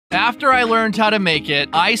After I learned how to make it,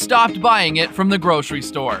 I stopped buying it from the grocery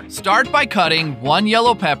store. Start by cutting 1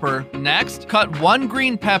 yellow pepper. Next, cut 1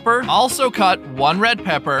 green pepper. Also cut 1 red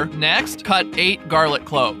pepper. Next, cut 8 garlic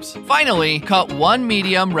cloves. Finally, cut 1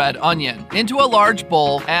 medium red onion. Into a large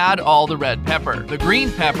bowl, add all the red pepper, the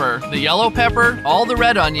green pepper, the yellow pepper, all the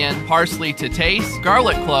red onion, parsley to taste,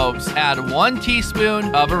 garlic cloves. Add 1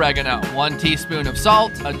 teaspoon of oregano, 1 teaspoon of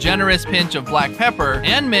salt, a generous pinch of black pepper,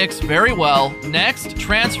 and mix very well. Next,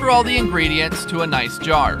 transfer all the ingredients to a nice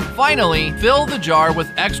jar. Finally, fill the jar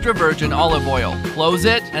with extra virgin olive oil. Close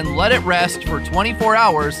it and let it rest for 24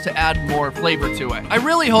 hours to add more flavor to it. I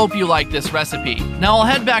really hope you like this recipe. Now I'll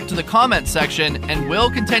head back to the comments section and we'll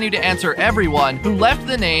continue to answer everyone who left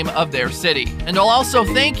the name of their city. And I'll also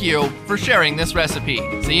thank you for sharing this recipe.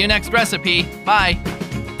 See you next recipe. Bye.